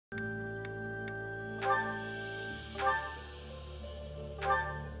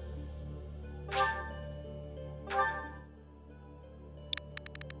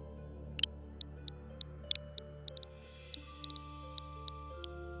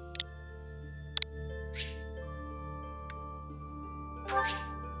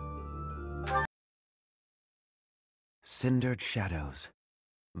Cindered Shadows,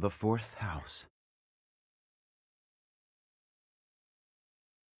 the Fourth House.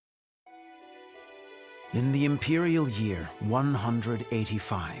 In the imperial year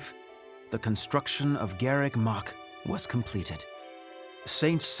 185, the construction of Garreg Mach was completed.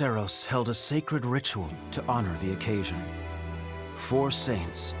 Saint Seros held a sacred ritual to honor the occasion. 4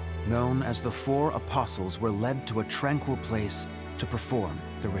 saints, known as the 4 Apostles, were led to a tranquil place to perform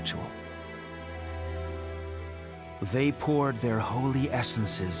the ritual. They poured their holy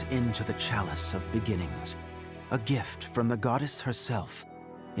essences into the chalice of beginnings, a gift from the goddess herself,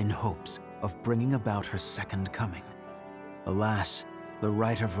 in hopes of bringing about her second coming. Alas, the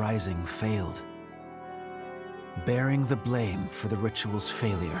rite of rising failed. Bearing the blame for the ritual's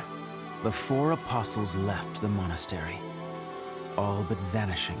failure, the 4 apostles left the monastery, all but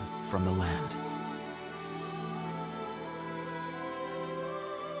vanishing from the land.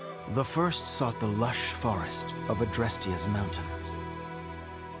 The first sought the lush forest of Adrestia's mountains.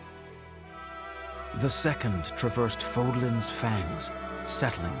 The second traversed Fodlin's fangs,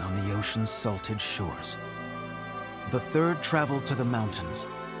 settling on the ocean's salted shores. The third traveled to the mountains,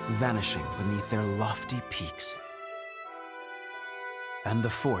 vanishing beneath their lofty peaks. And the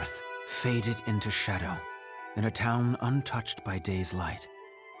fourth faded into shadow, in a town untouched by day's light.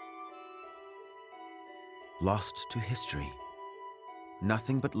 Lost to history,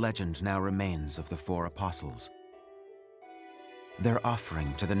 nothing but legend now remains of the 4 apostles. Their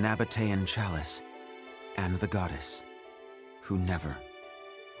offering to the Nabatean chalice and the goddess, who never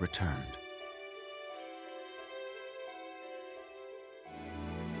returned.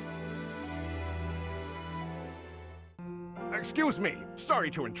 Excuse me,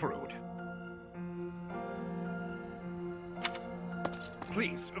 sorry to intrude.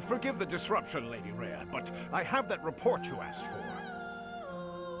 Please, forgive the disruption, Lady Rhea, but I have that report you asked for.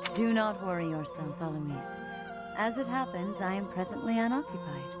 Do not worry yourself, Eloise. As it happens, I am presently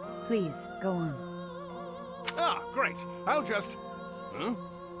unoccupied. Please, go on. Ah, great. I'll just...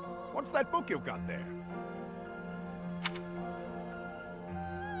 What's that book you've got there?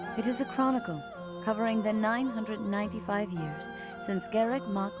 It is a chronicle, covering the 995 years since Garreg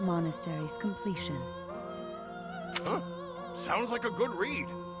Mach Monastery's completion. Huh? Sounds like a good read.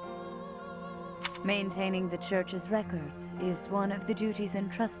 Maintaining the Church's records is one of the duties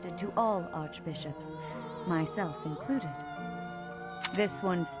entrusted to all archbishops, myself included. This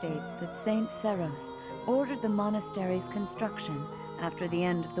one states that Saint Seros ordered the monastery's construction after the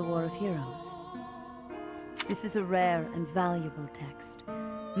end of the War of Heroes. This is a rare and valuable text.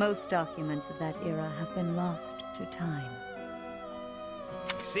 Most documents of that era have been lost to time.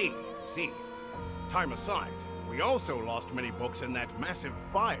 See. Time aside, we also lost many books in that massive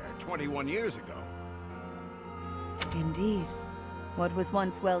fire 21 years ago. Indeed. What was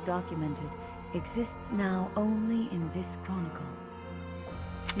once well documented exists now only in this chronicle.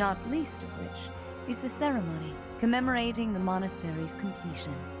 Not least of which is the ceremony commemorating the monastery's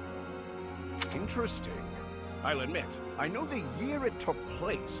completion. Interesting. I'll admit, I know the year it took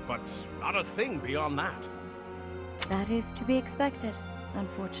place, but not a thing beyond that. That is to be expected,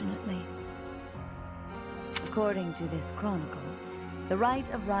 unfortunately. According to this chronicle, the rite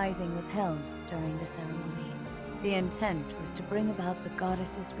of rising was held during the ceremony. The intent was to bring about the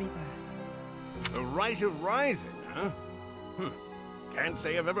goddess's rebirth. The rite of rising, huh? Can't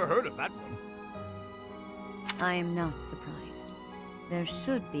say I've ever heard of that one. I am not surprised. There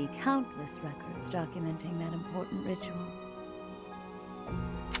should be countless records documenting that important ritual.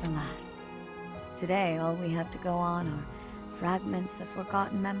 Alas, today all we have to go on are fragments of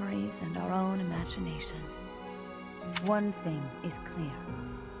forgotten memories and our own imaginations. One thing is clear.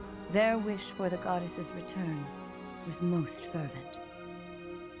 Their wish for the goddess's return was most fervent.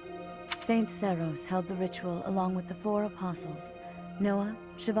 Saint Seros held the ritual along with the 4 apostles, Noah,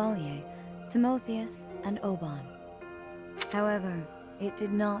 Chevalier, Timotheus, and Oban. However, it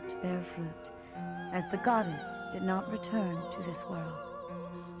did not bear fruit, as the goddess did not return to this world.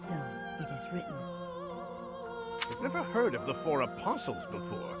 So it is written. I've never heard of the 4 apostles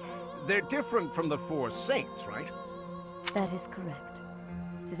before. They're different from the 4 saints, right? That is correct.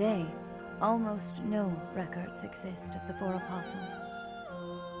 Today, almost no records exist of the 4 apostles.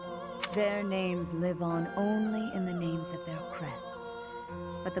 Their names live on only in the names of their crests,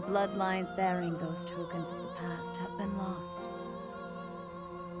 but the bloodlines bearing those tokens of the past have been lost.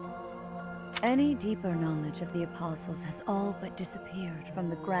 Any deeper knowledge of the apostles has all but disappeared from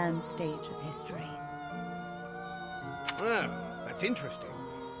the grand stage of history. Well, that's interesting.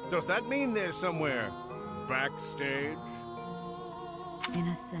 Does that mean they're somewhere backstage? In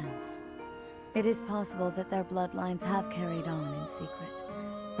a sense. It is possible that their bloodlines have carried on in secret,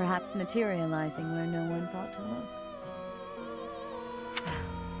 perhaps materializing where no one thought to look.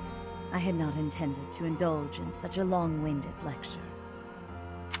 I had not intended to indulge in such a long-winded lecture.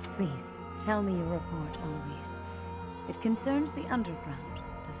 Please, tell me your report, Eloise. It concerns the underground,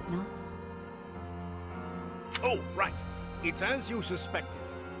 does it not? Oh, right. It's as you suspected.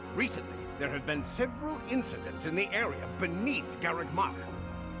 Recently, there have been several incidents in the area beneath Garreg Mach.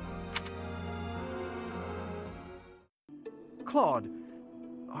 Claude,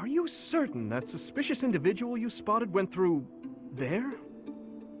 are you certain that suspicious individual you spotted went through there?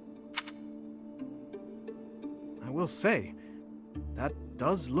 I will say, that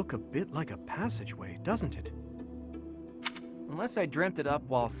does look a bit like a passageway, doesn't it? Unless I dreamt it up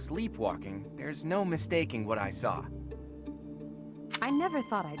while sleepwalking, there's no mistaking what I saw. I never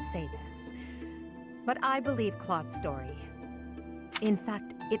thought I'd say this, but I believe Claude's story. In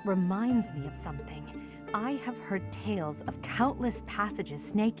fact, it reminds me of something. I have heard tales of countless passages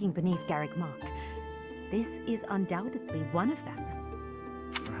snaking beneath Garreg Mach. This is undoubtedly one of them.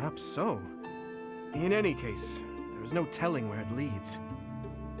 Perhaps so. In any case, there's no telling where it leads.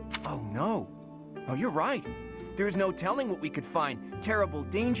 Oh no. Oh, you're right. There's no telling what we could find. Terrible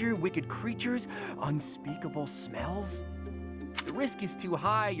danger, wicked creatures, unspeakable smells. The risk is too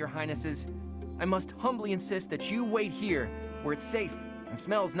high, Your Highnesses. I must humbly insist that you wait here, where it's safe and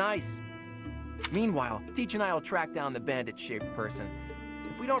smells nice. Meanwhile, Teach and I will track down the bandit-shaped person.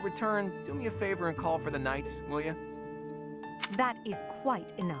 If we don't return, do me a favor and call for the knights, will you? That is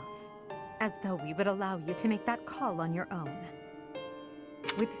quite enough. As though we would allow you to make that call on your own.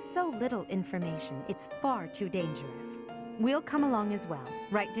 With so little information, it's far too dangerous. We'll come along as well,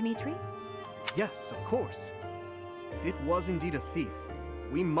 right, Dimitri? Yes, of course. If it was indeed a thief,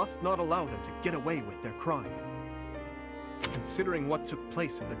 we must not allow them to get away with their crime. Considering what took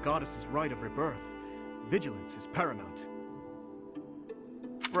place at the goddess's rite of rebirth, vigilance is paramount.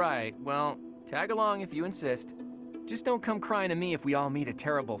 Right, well, tag along if you insist. Just don't come crying to me if we all meet a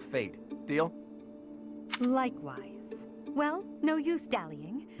terrible fate. Deal? Likewise. Well, no use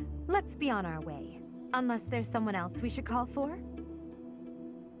dallying. Let's be on our way. Unless there's someone else we should call for?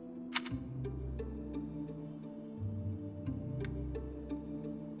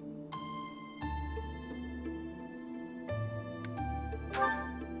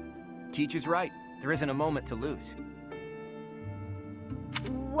 Teach is right. There isn't a moment to lose.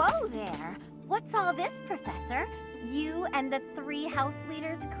 Whoa there! What's all this, Professor? You and the 3 house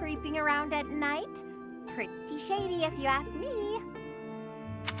leaders creeping around at night? Pretty shady if you ask me.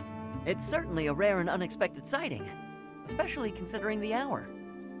 It's certainly a rare and unexpected sighting, especially considering the hour.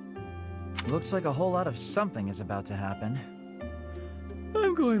 Looks like a whole lot of something is about to happen.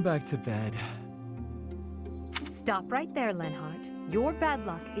 I'm going back to bed. Stop right there, Lenhart. Your bad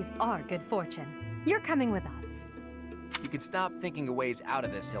luck is our good fortune. You're coming with us. You could stop thinking of ways out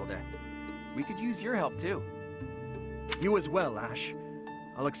of this, Hilda. We could use your help, too. You as well, Ash.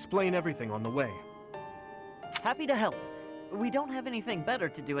 I'll explain everything on the way. Happy to help. We don't have anything better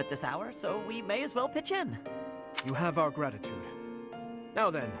to do at this hour, so we may as well pitch in. You have our gratitude. Now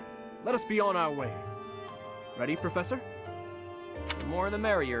then, let us be on our way. Ready, Professor? The more the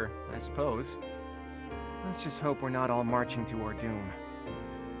merrier, I suppose. Let's just hope we're not all marching to our doom.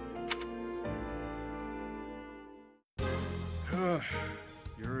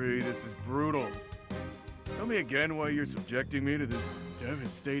 Yuri, this is brutal. Tell me again why you're subjecting me to this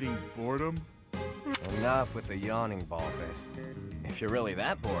devastating boredom? Enough with the yawning, Ballface. If you're really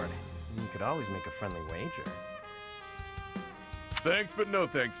that bored, you could always make a friendly wager. Thanks, but no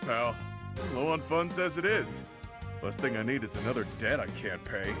thanks, pal. Low on funds as it is. Last thing I need is another debt I can't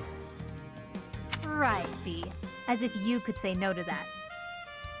pay. Right, B. As if you could say no to that.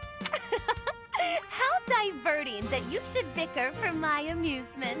 How diverting that you should bicker for my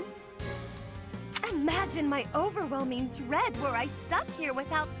amusement. Imagine my overwhelming dread were I stuck here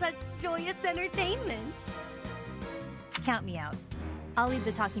without such joyous entertainment. Count me out. I'll leave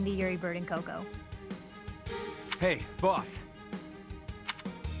the talking to Yuri, Bird, and Coco. Hey, boss.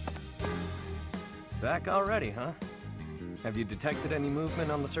 Back already, huh? Have you detected any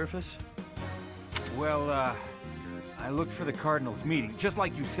movement on the surface? Well, I looked for the Cardinals meeting, just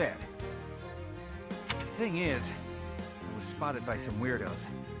like you said. The thing is, I was spotted by some weirdos.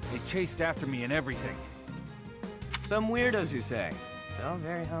 They chased after me and everything. Some weirdos, you say? Sounds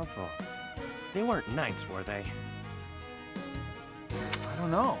very helpful. They weren't knights, were they? I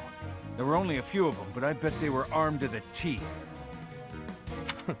don't know. There were only a few of them, but I bet they were armed to the teeth.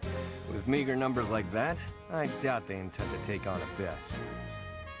 With meager numbers like that, I doubt they intend to take on Abyss.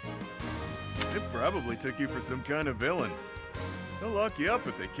 They probably took you for some kind of villain. They'll lock you up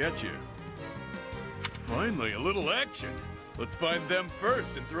if they catch you. Finally, a little action. Let's find them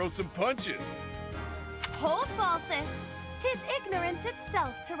first and throw some punches. Hold, Balthus. 'Tis ignorance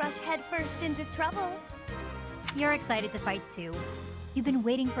itself to rush headfirst into trouble. You're excited to fight too. You've been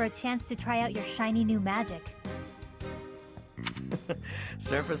waiting for a chance to try out your shiny new magic.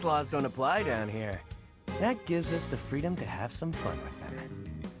 Surface laws don't apply down here. That gives us the freedom to have some fun with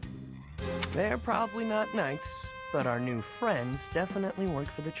them. They're probably not knights, but our new friends definitely work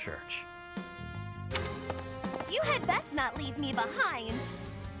for the church. You had best not leave me behind.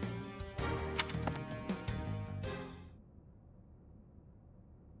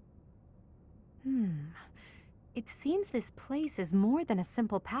 It seems this place is more than a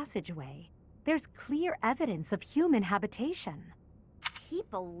simple passageway. There's clear evidence of human habitation.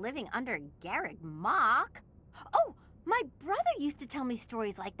 People living under Garreg Mach? Oh, my brother used to tell me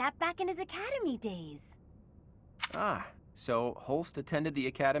stories like that back in his academy days. Ah, so Holst attended the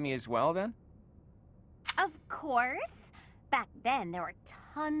academy as well, then? Of course. Back then, there were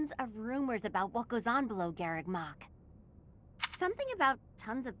tons of rumors about what goes on below Garreg Mach. Something about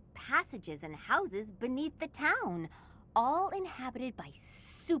tons of passages and houses beneath the town, all inhabited by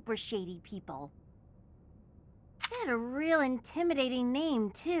super shady people. It had a real intimidating name,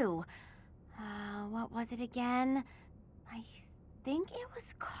 too. What was it again? I think it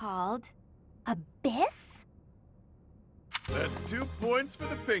was called Abyss? That's 2 points for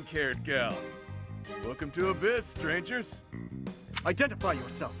the pink-haired gal. Welcome to Abyss, strangers. Identify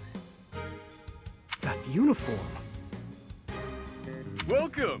yourself. That uniform.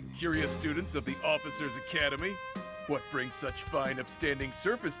 Welcome, curious students of the Officers' Academy. What brings such fine, upstanding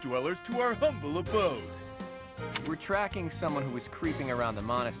surface dwellers to our humble abode? We're tracking someone who was creeping around the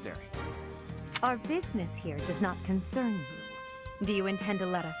monastery. Our business here does not concern you. Do you intend to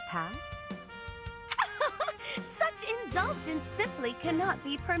let us pass? Such indulgence simply cannot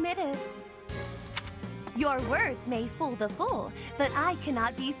be permitted. Your words may fool the fool, but I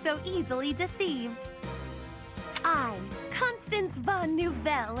cannot be so easily deceived. I, Constance von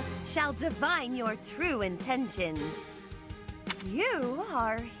Nouvelle, shall divine your true intentions. You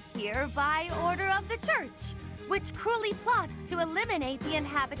are here by order of the Church, which cruelly plots to eliminate the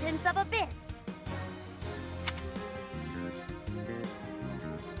inhabitants of Abyss.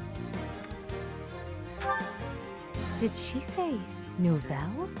 Did she say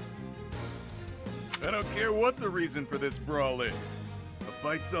Nouvelle? I don't care what the reason for this brawl is. A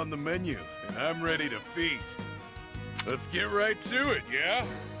bite's on the menu, and I'm ready to feast. Let's get right to it, yeah?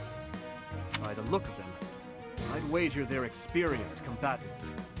 By the look of them, I'd wager they're experienced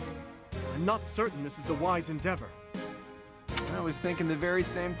combatants. I'm not certain this is a wise endeavor. I was thinking the very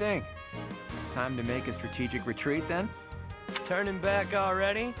same thing. Time to make a strategic retreat, then? Turning back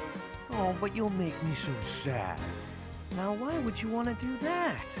already? Oh, but you'll make me so sad. Now, why would you want to do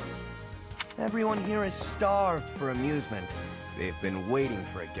that? Everyone here is starved for amusement. They've been waiting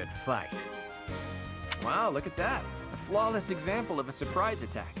for a good fight. Wow, look at that. A flawless example of a surprise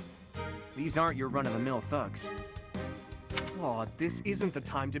attack. These aren't your run-of-the-mill thugs. Claude, this isn't the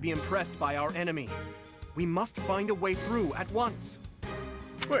time to be impressed by our enemy. We must find a way through at once.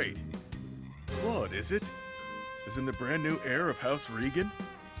 Wait. Claude, is it? As in the brand new heir of House Regan?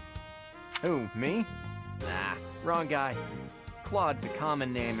 Who, me? Nah, wrong guy. Claude's a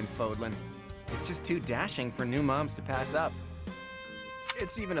common name in Fodlan. It's just too dashing for new moms to pass up.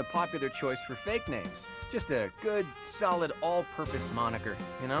 It's even a popular choice for fake names. Just a good, solid, all-purpose moniker,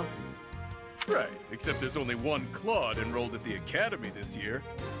 you know? Right, except there's only one Claude enrolled at the Academy this year.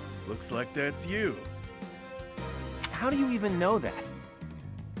 Looks like that's you. How do you even know that?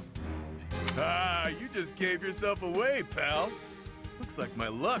 Ah, you just gave yourself away, pal. Looks like my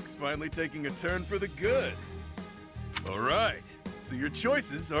luck's finally taking a turn for the good. All right, so your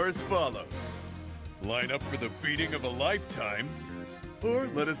choices are as follows. Line up for the beating of a lifetime, or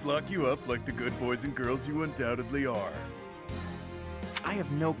let us lock you up like the good boys and girls you undoubtedly are. I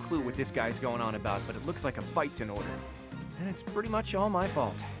have no clue what this guy's going on about, but it looks like a fight's in order. And it's pretty much all my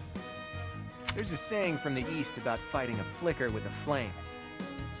fault. There's a saying from the East about fighting a flicker with a flame.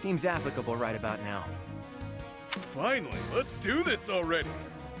 Seems applicable right about now. Finally, let's do this already.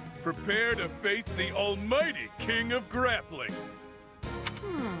 Prepare to face the almighty King of Grappling.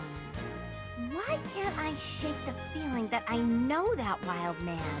 Why can't I shake the feeling that I know that wild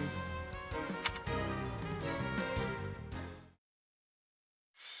man?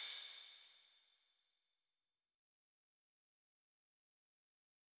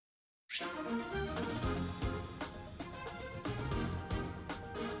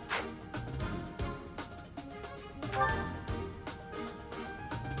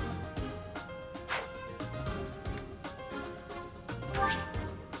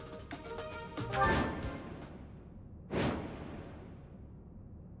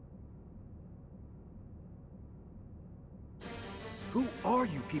 are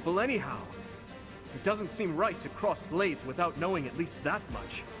you people anyhow? It doesn't seem right to cross blades without knowing at least that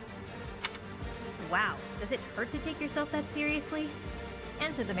much. Wow, does it hurt to take yourself that seriously?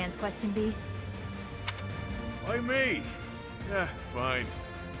 Answer the man's question, B. Why me? Yeah, fine.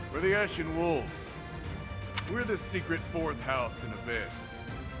 We're the Ashen Wolves. We're the secret fourth house in Abyss.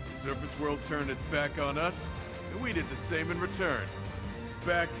 The surface world turned its back on us, and we did the same in return.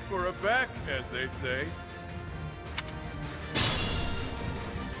 Back for a back, as they say.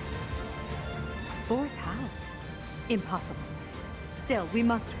 Fourth house? Impossible. Still, we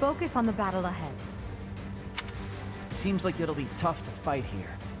must focus on the battle ahead. Seems like it'll be tough to fight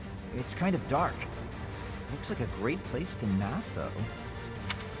here. It's kind of dark. Looks like a great place to nap, though.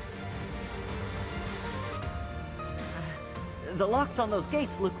 The locks on those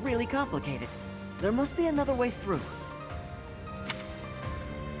gates look really complicated. There must be another way through.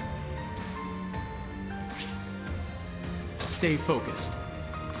 Stay focused.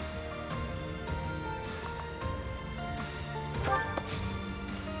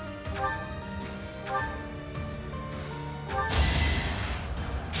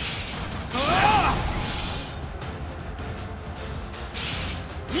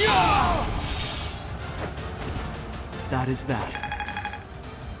 That is that.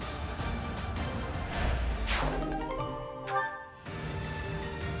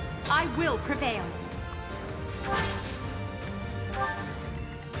 I will prevail.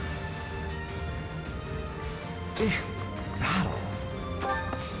 Battle.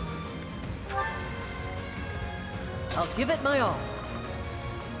 I'll give it my all.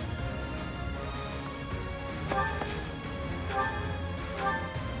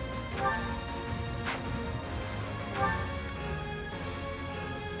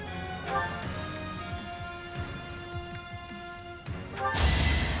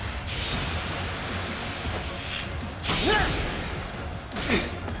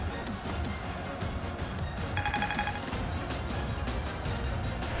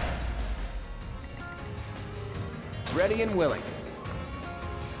 Ready and willing.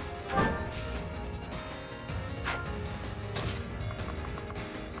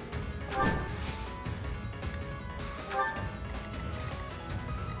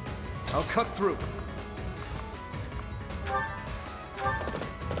 I'll cut through.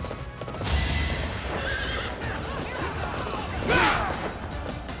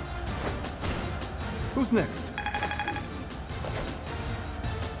 Who's next?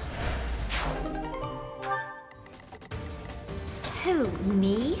 Who,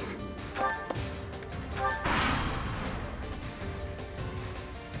 me?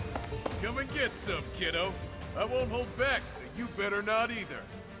 Come and get some, kiddo. I won't hold back, so you better not either.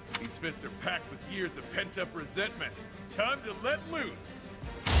 These fists are packed with years of pent-up resentment. Time to let loose.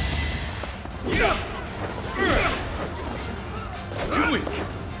 Too weak.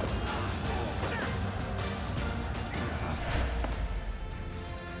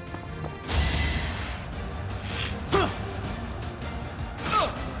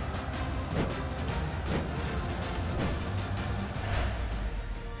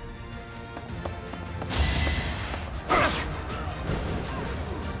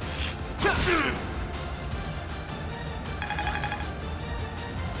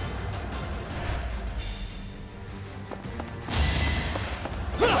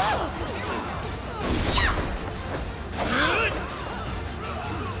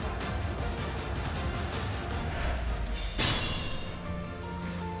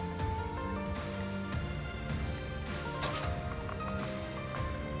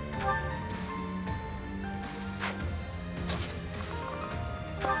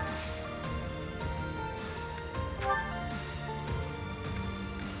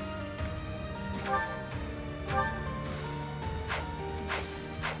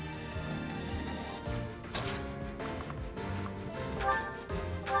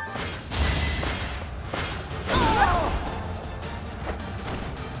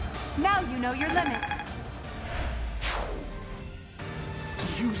 Now you know your limits.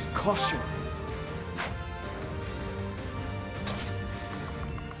 Use caution.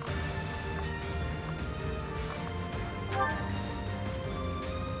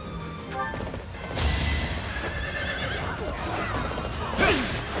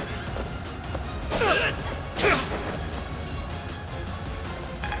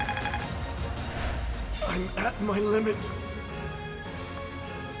 I'm at my limit.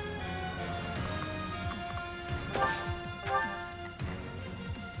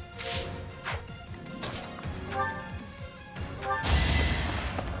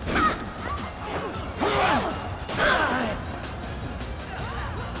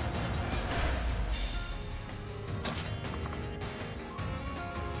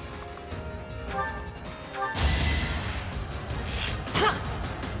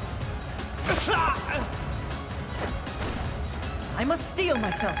 I must steel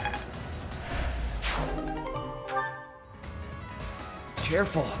myself.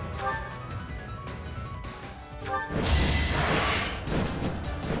 Careful.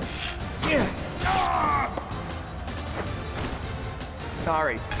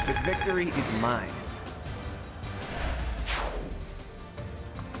 Sorry, but victory is mine.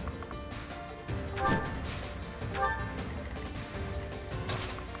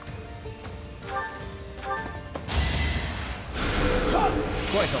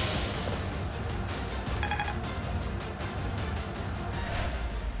 Quite helpful.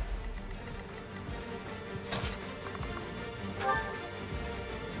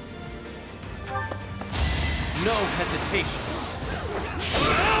 No hesitation.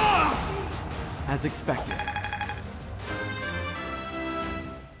 As expected.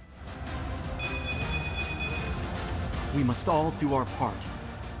 We must all do our part.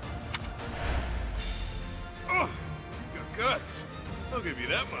 Oh, you've got guts. I'll give you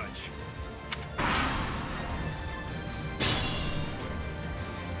that much.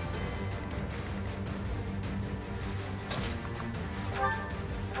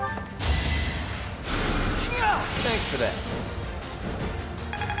 Thanks for that.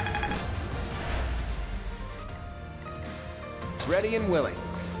 Ready and willing.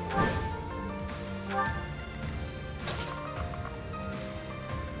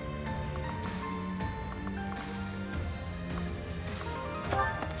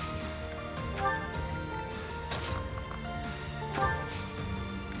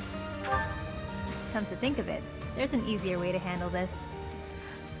 Come to think of it, there's an easier way to handle this.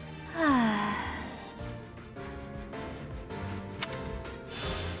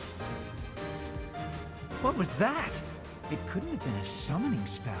 What was that? It couldn't have been a summoning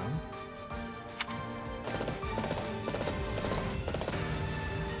spell.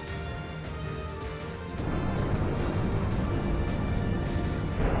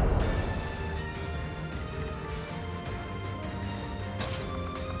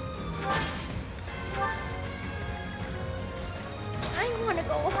 I want to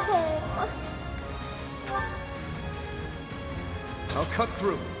go home. I'll cut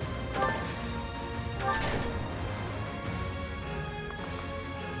through.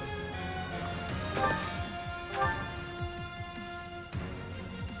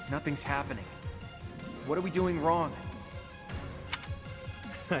 Nothing's happening. What are we doing wrong?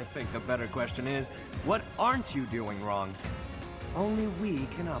 I think the better question is, what aren't you doing wrong? Only we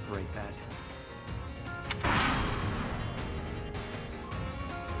can operate that.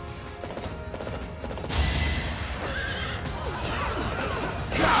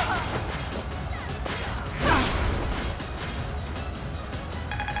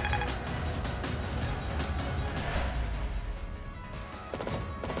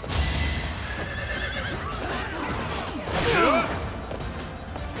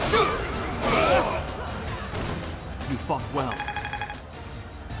 You fought well.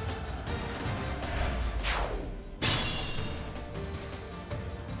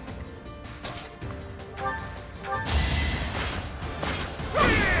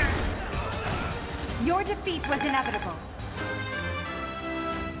 Your defeat was inevitable.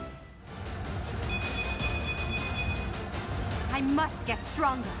 I must get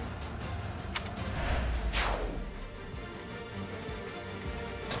stronger.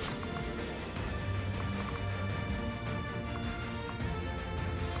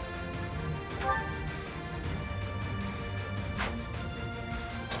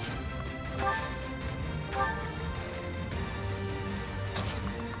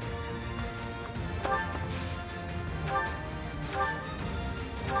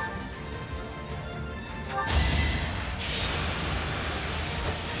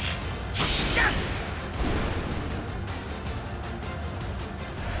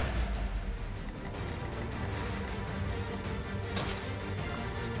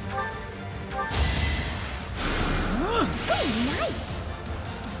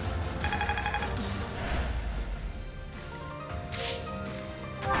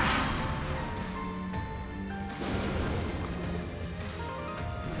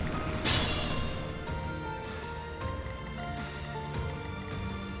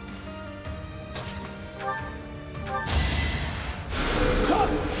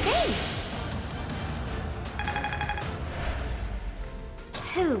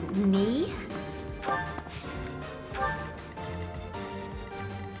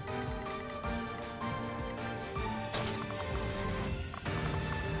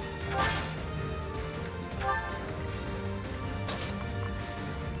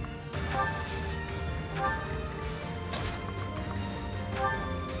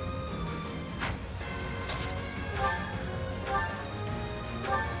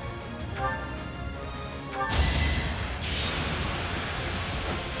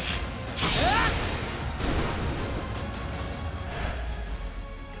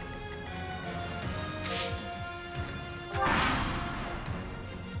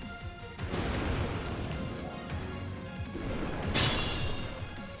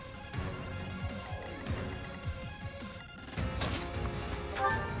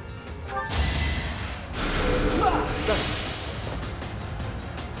 Thanks.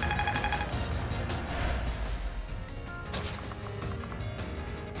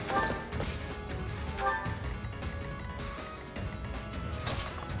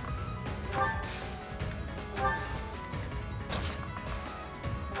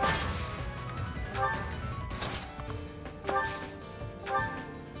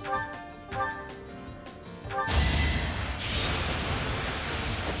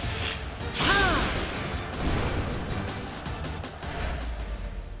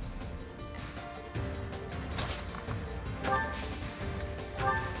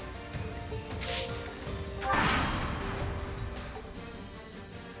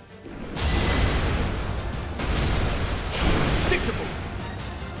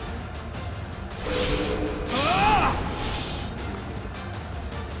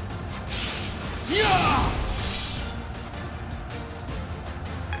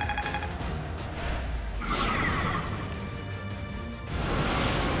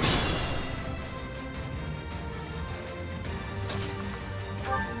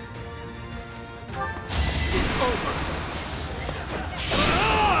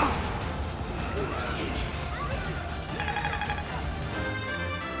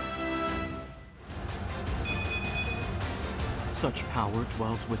 Such power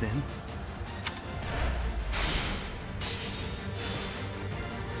dwells within.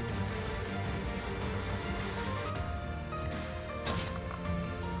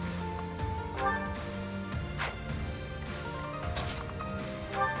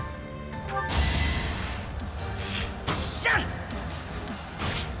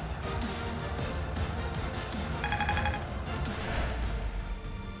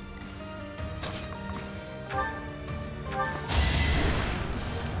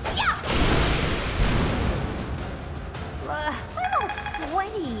 I'm all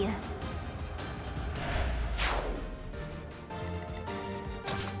sweaty.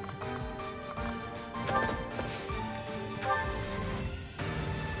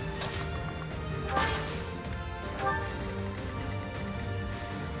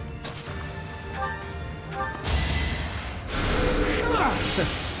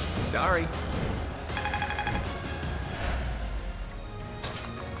 Sorry.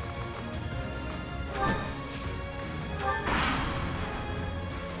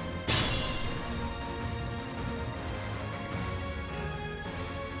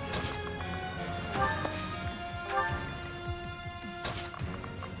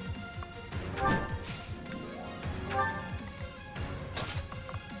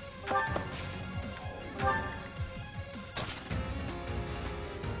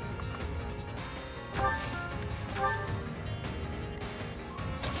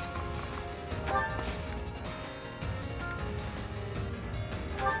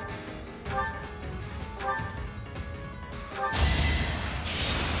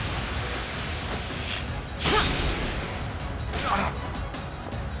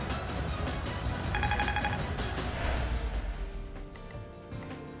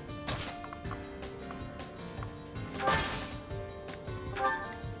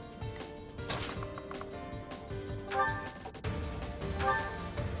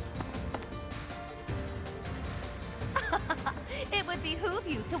 It would behoove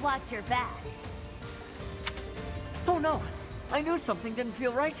you to watch your back. Oh no! I knew something didn't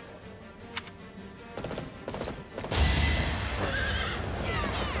feel right.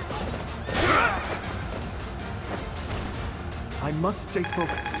 I must stay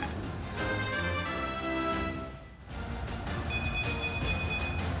focused.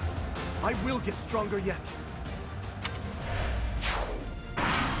 I will get stronger yet.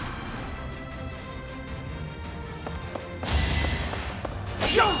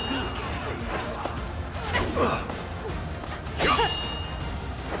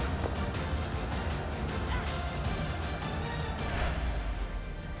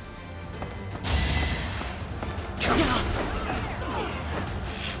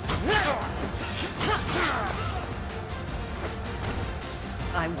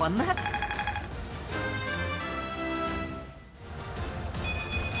 I won that?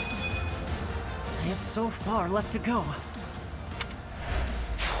 I have so far left to go.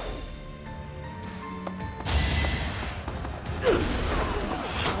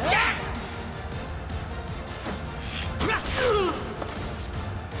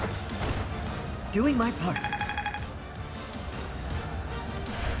 Doing my part.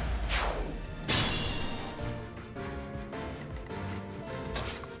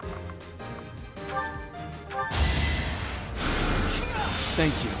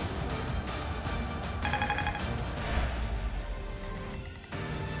 Thank you.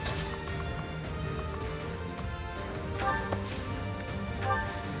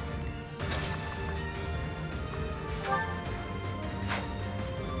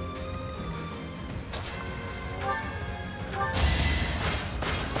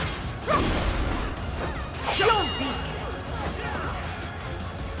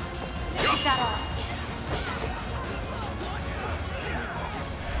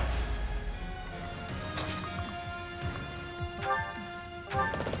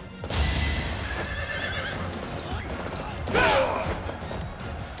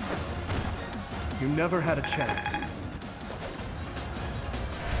 never had a chance.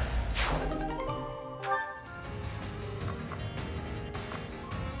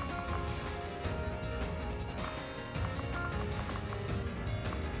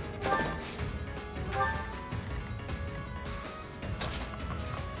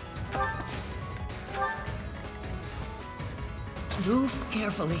 Move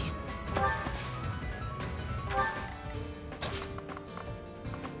carefully.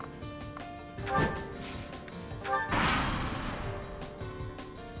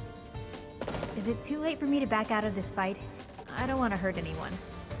 Is it too late for me to back out of this fight? I don't want to hurt anyone.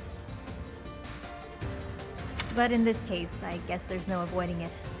 But in this case, I guess there's no avoiding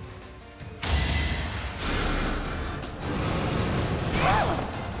it.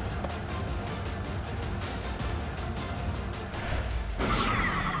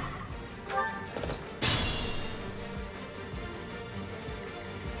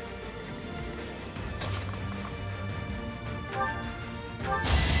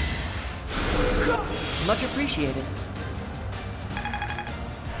 Much appreciated.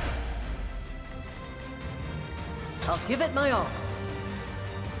 I'll give it my all.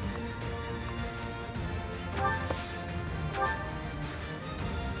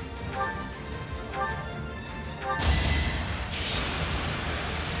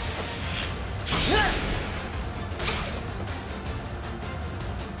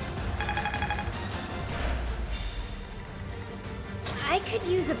 I could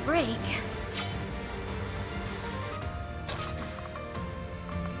use a break.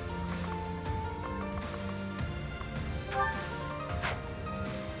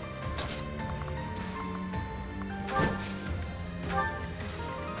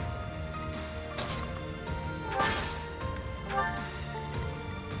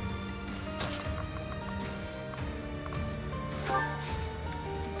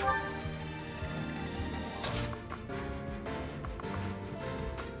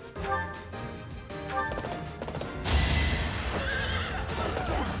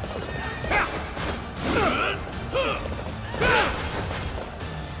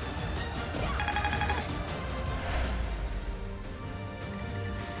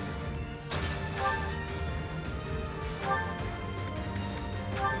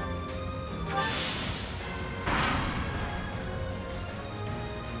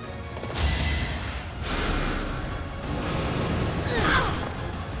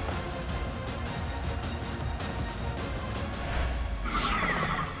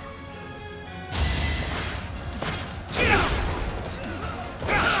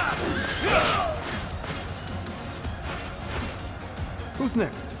 Who's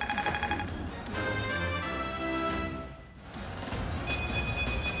next?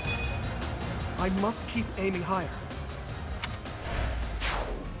 I must keep aiming higher.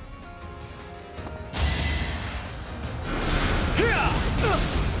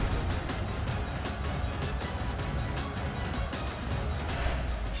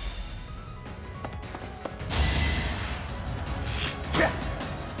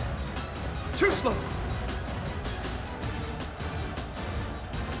 Too slow!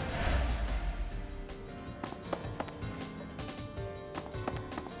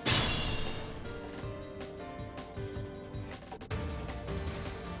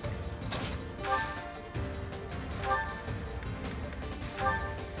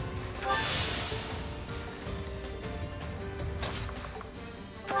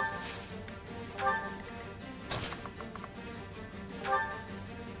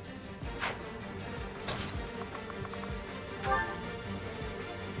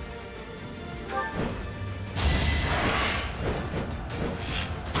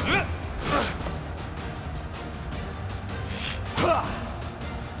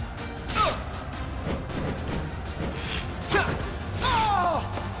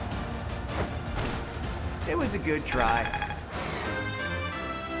 It was a good try.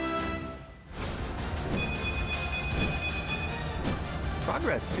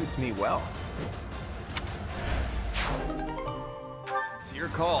 Progress suits me well. It's your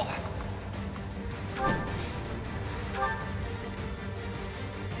call.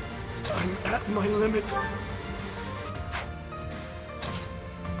 I'm at my limit.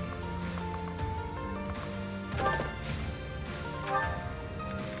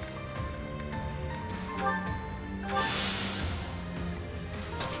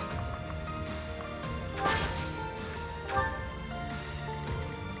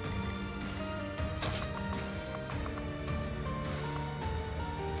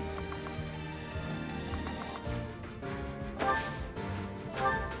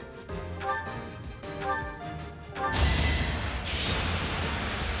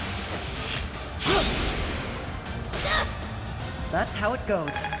 That's how it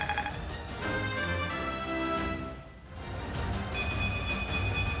goes.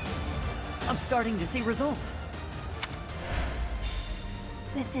 I'm starting to see results.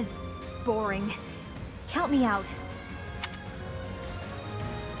 This is boring. Count me out.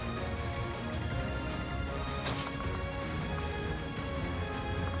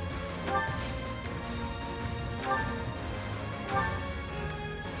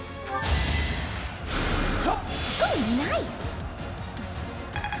 Oh, nice!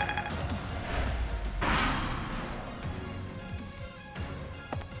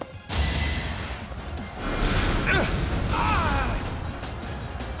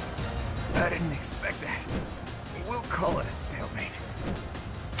 I didn't expect that. We'll call it a stalemate.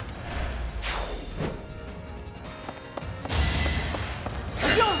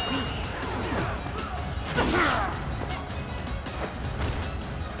 You're weak!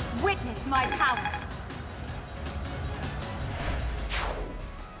 Witness my power!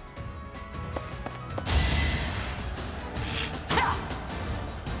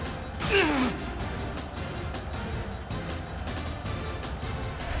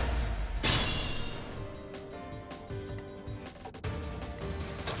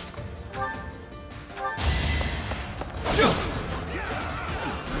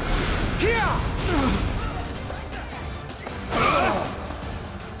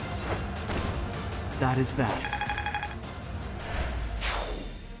 That is that.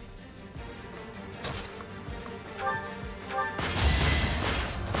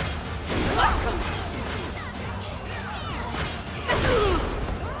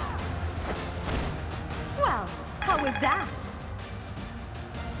 Well, how was that?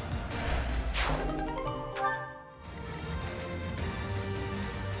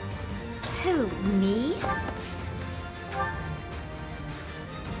 Who, me?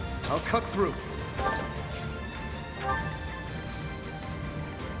 I'll cut through.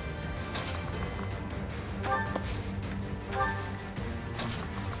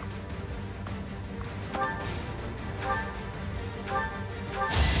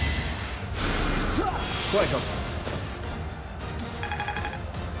 Quite helpful.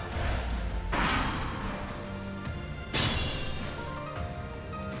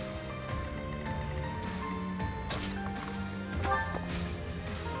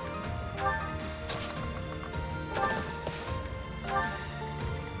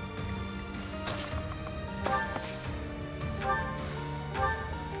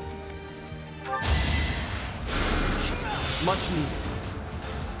 Much needed.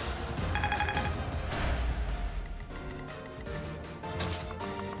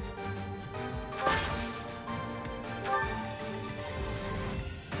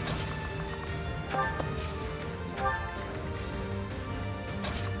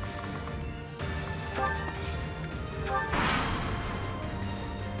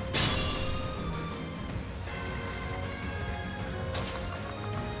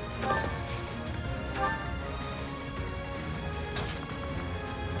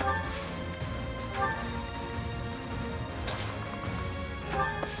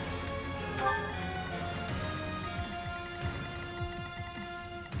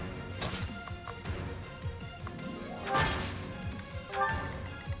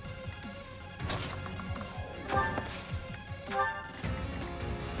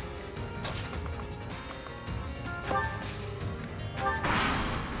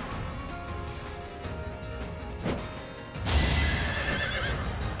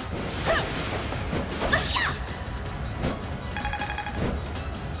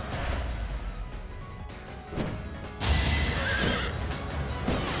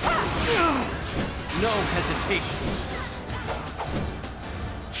 No hesitation.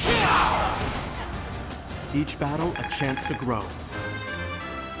 Each battle a chance to grow.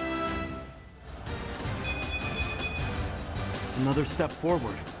 Another step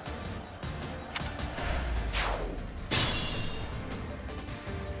forward.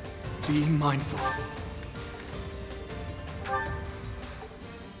 Be mindful.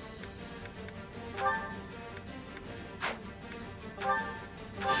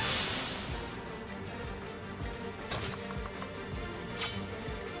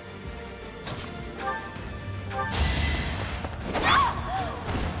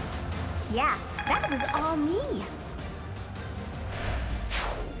 Yeah, that was all me.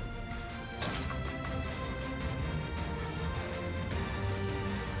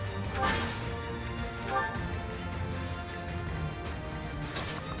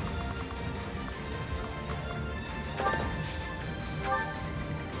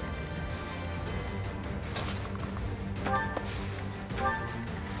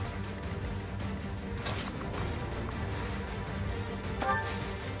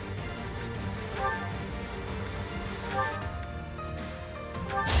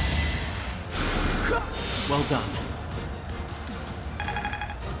 Well done.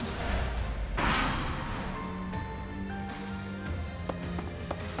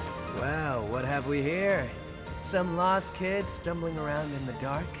 Well, what have we here? Some lost kids stumbling around in the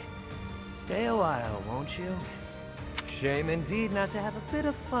dark? Stay a while, won't you? Shame indeed not to have a bit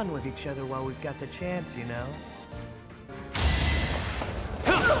of fun with each other while we've got the chance, you know?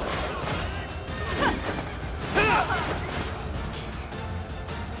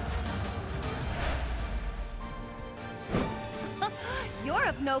 You're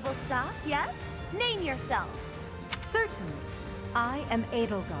of noble stock, yes? Name yourself. Certainly. I am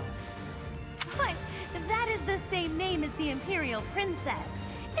Edelgard. What? That is the same name as the Imperial Princess.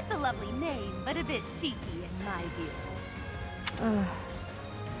 It's a lovely name, but a bit cheeky in my view.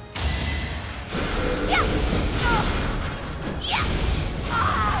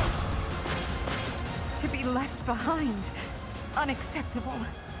 To be left behind. Unacceptable.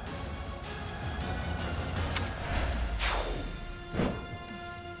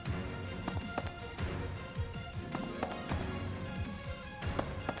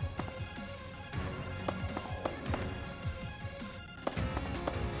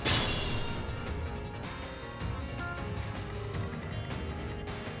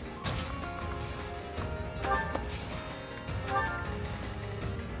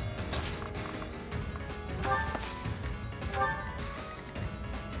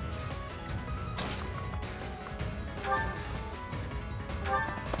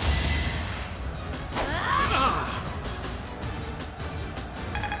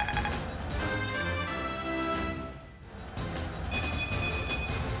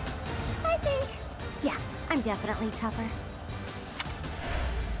 I'm definitely tougher.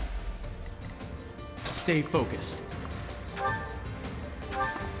 Stay focused.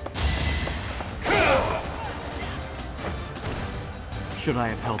 Should I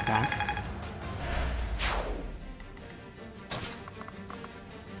have held back?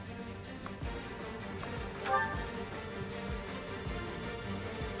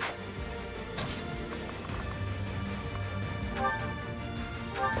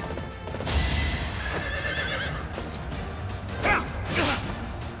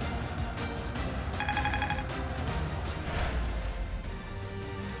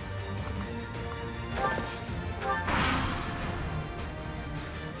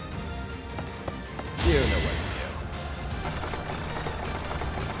 You know what to do.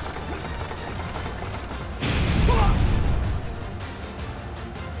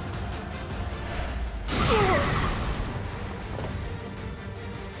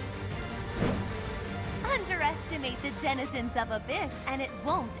 Underestimate the denizens of Abyss, and it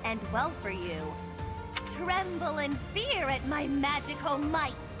won't end well for you. Tremble in fear at my magical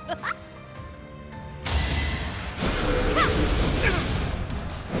might.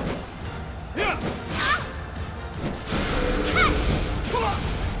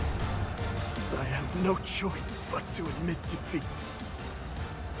 I have no choice but to admit defeat.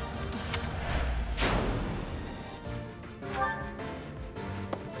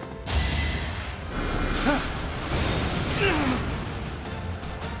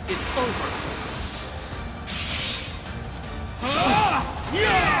 It's over.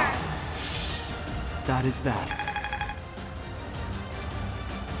 That is that.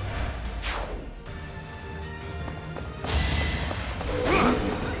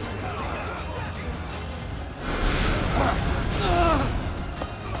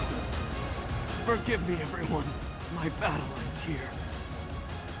 Forgive me, everyone. My battle ends here.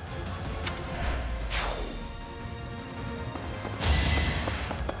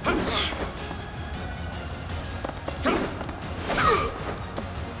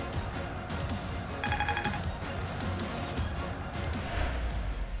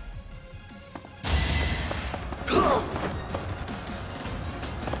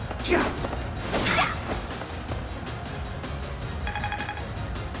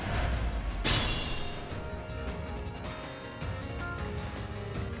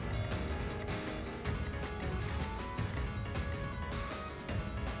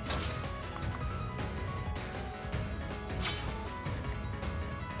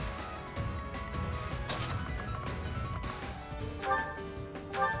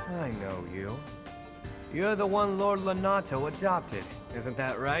 I know you. You're the one Lord Lonato adopted, isn't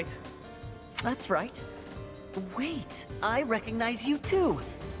that right? That's right. Wait, I recognize you too.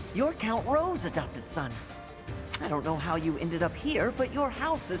 You're Count Rowe's adopted son. I don't know how you ended up here, but your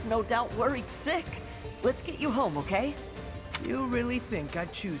house is no doubt worried sick. Let's get you home, okay? You really think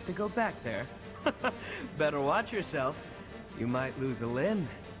I'd choose to go back there? Better watch yourself. You might lose a limb.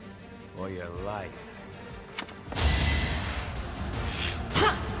 Or your life.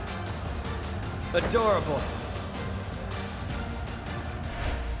 Adorable.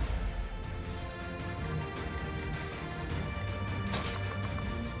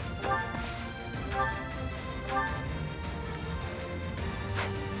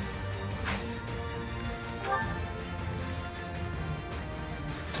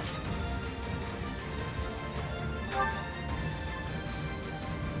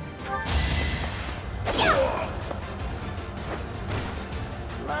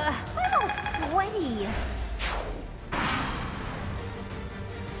 I'm all sweaty.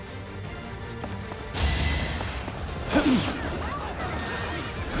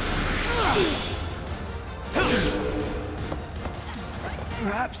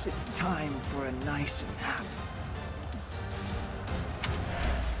 Perhaps it's time for a nice nap.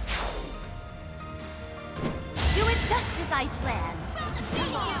 Do it just as I planned.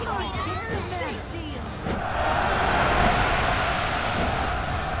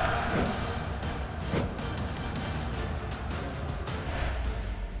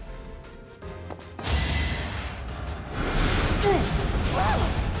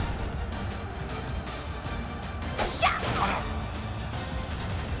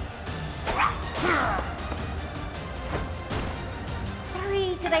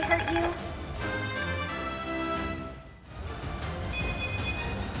 Sorry, did I hurt you?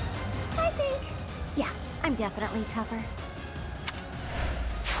 I think, yeah, I'm definitely tougher.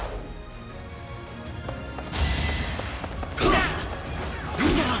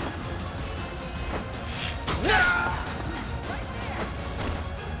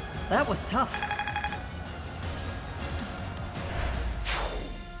 That was tough.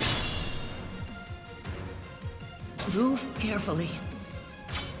 Move carefully.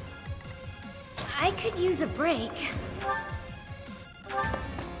 I could use a break.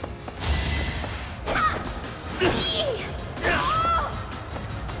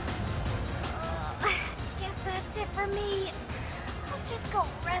 Guess that's it for me. I'll just go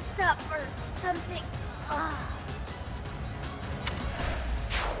rest up or something.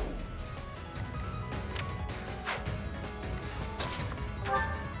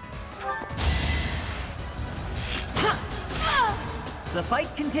 The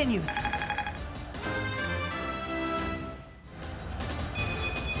fight continues.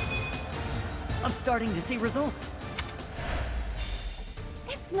 I'm starting to see results.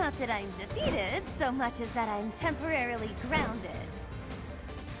 It's not that I'm defeated so much as that I'm temporarily grounded.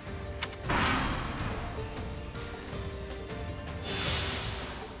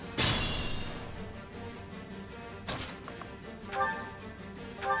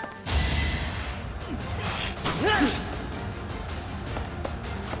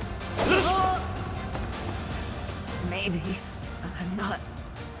 Maybe I'm not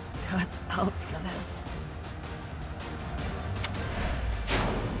cut out for this.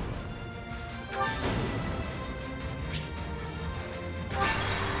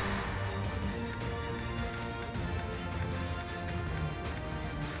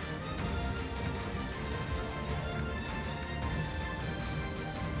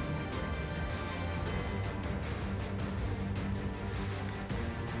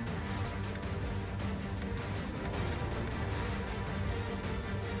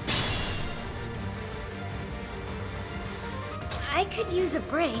 I could use a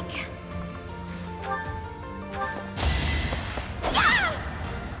break.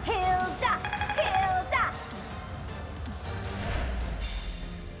 Hilda! Hilda!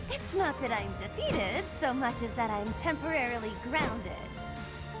 It's not that I'm defeated so much as that I'm temporarily grounded.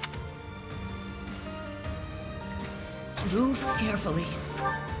 Move carefully.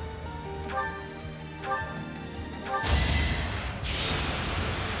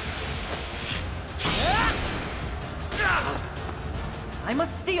 I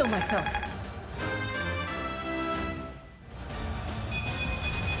must steel myself.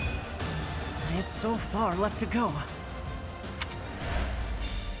 I have so far left to go.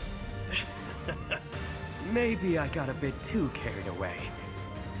 Maybe I got a bit too carried away.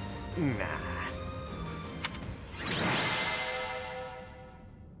 Nah.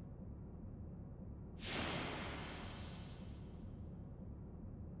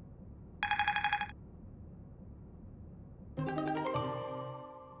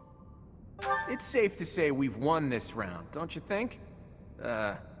 It's safe to say we've won this round, don't you think?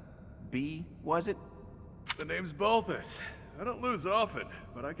 B, was it? The name's Balthus. I don't lose often,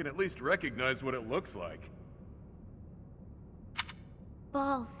 but I can at least recognize what it looks like.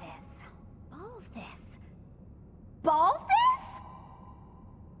 Balthus. Balthus. Balthus?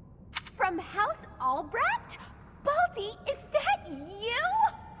 From House Albrecht? Baldy, is that you?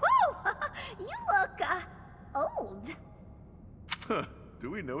 Whew! You look, old. Huh. Do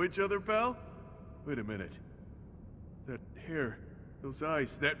we know each other, pal? Wait a minute. That hair, those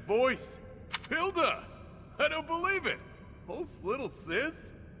eyes, that voice! Hilda! I don't believe it! Hulk's little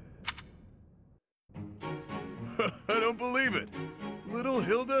sis? I don't believe it! Little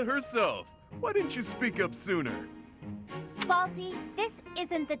Hilda herself! Why didn't you speak up sooner? Balti, this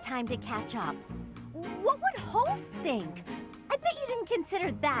isn't the time to catch up. What would Holst think? I bet you didn't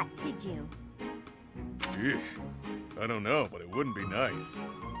consider that, did you? Yeesh. I don't know, but it wouldn't be nice.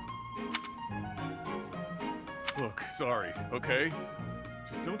 Look, sorry, okay?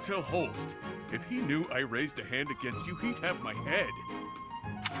 Just don't tell Holst. If he knew I raised a hand against you, he'd have my head.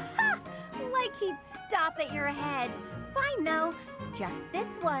 Ha! Like he'd stop at your head. Fine, though. Just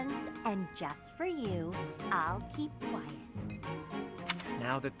this once, and just for you, I'll keep quiet.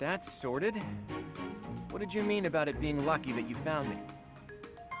 Now that that's sorted, what did you mean about it being lucky that you found me?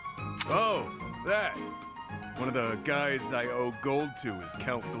 Oh, that. One of the guys I owe gold to is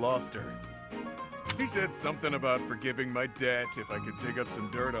Count Gloucester. He said something about forgiving my debt if I could dig up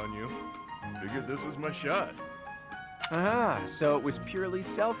some dirt on you. Figured this was my shot. Aha, so it was purely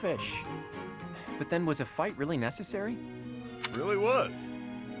selfish. But then was a fight really necessary? Really was.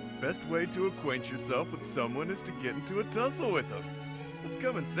 Best way to acquaint yourself with someone is to get into a tussle with them. That's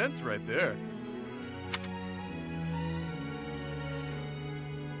common sense right there.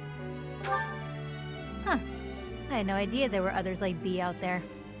 Huh. I had no idea there were others like B out there.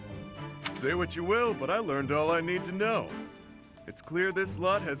 Say what you will, but I learned all I need to know. It's clear this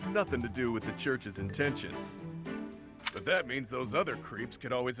lot has nothing to do with the church's intentions. But that means those other creeps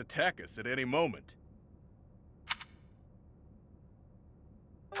could always attack us at any moment.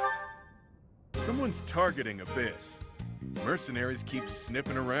 Someone's targeting Abyss. Mercenaries keep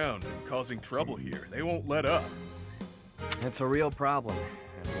sniffing around and causing trouble here. They won't let up. It's a real problem,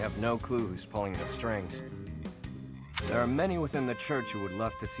 and we have no clue who's pulling the strings. There are many within the church who would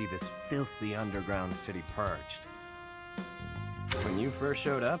love to see this filthy underground city purged. When you first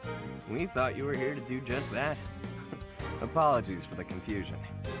showed up, we thought you were here to do just that. Apologies for the confusion.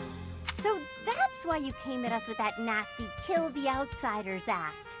 So that's why you came at us with that nasty Kill the Outsiders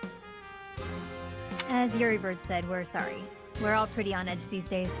act. As Yuribird said, we're sorry. We're all pretty on edge these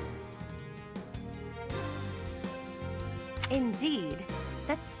days. Indeed.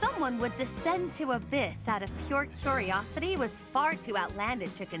 That someone would descend to Abyss out of pure curiosity was far too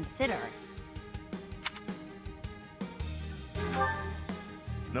outlandish to consider.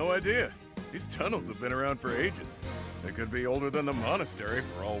 No idea. These tunnels have been around for ages. They could be older than the monastery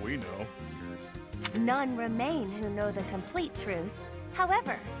for all we know. None remain who know the complete truth.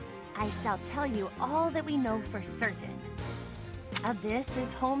 However, I shall tell you all that we know for certain. Abyss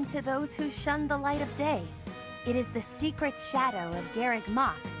is home to those who shun the light of day. It is the secret shadow of Garreg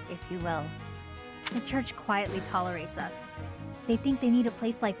Mach, if you will. The church quietly tolerates us. They think they need a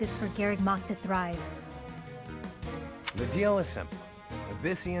place like this for Garreg Mach to thrive. The deal is simple.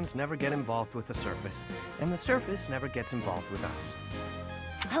 Abyssians never get involved with the surface, and the surface never gets involved with us.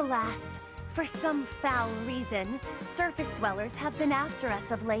 Alas, for some foul reason, surface dwellers have been after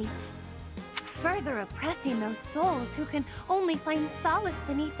us of late. Further oppressing those souls who can only find solace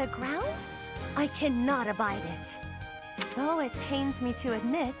beneath the ground? I cannot abide it. Though it pains me to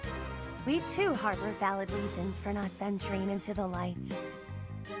admit, we too harbor valid reasons for not venturing into the light.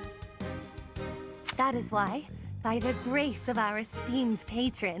 That is why, by the grace of our esteemed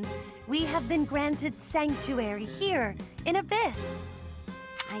patron, we have been granted sanctuary here in Abyss.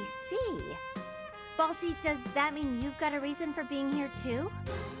 I see. Balti, does that mean you've got a reason for being here too?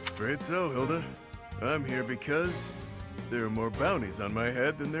 Afraid so, Hilda. I'm here because there are more bounties on my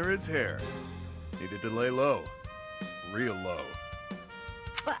head than there is hair. Needed to lay low. Real low.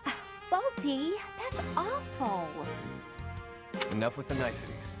 But, Balti, that's awful. Enough with the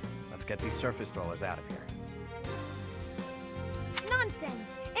niceties. Let's get these surface dwellers out of here.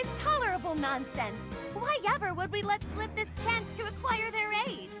 Nonsense! Intolerable nonsense! Why ever would we let slip this chance to acquire their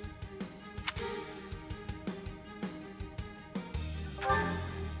aid?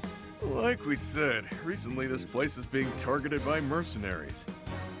 Like we said, recently this place is being targeted by mercenaries.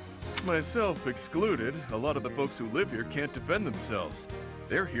 Myself excluded, a lot of the folks who live here can't defend themselves.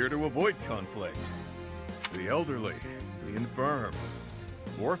 They're here to avoid conflict. The elderly, the infirm,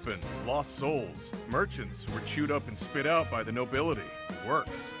 orphans, lost souls, merchants who were chewed up and spit out by the nobility. The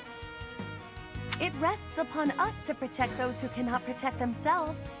works. It rests upon us to protect those who cannot protect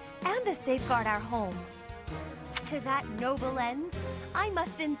themselves, and to safeguard our home. To that noble end, I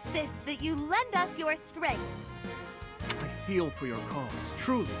must insist that you lend us your strength. I feel for your cause,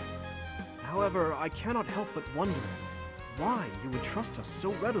 truly. However, I cannot help but wonder why you would trust us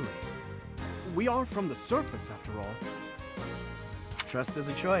so readily. We are from the surface, after all. Trust is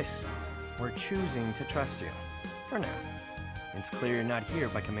a choice. we're choosing to trust you. For now. It's clear you're not here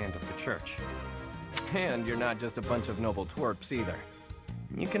by command of the church. And you're not just a bunch of noble twerps either.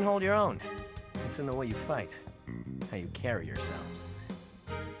 You can hold your own. It's in the way you fight, how you carry yourselves.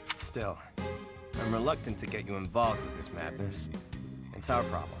 Still, I'm reluctant to get you involved with this madness. It's our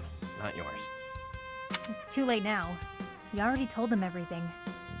problem, not yours. It's too late now. We already told them everything.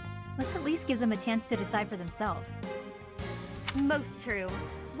 Let's at least give them a chance to decide for themselves. Most true.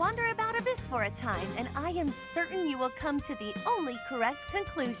 Wander about Abyss for a time, and I am certain you will come to the only correct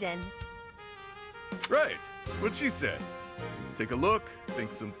conclusion. Right, what she said. Take a look,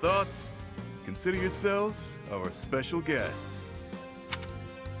 think some thoughts. Consider yourselves our special guests.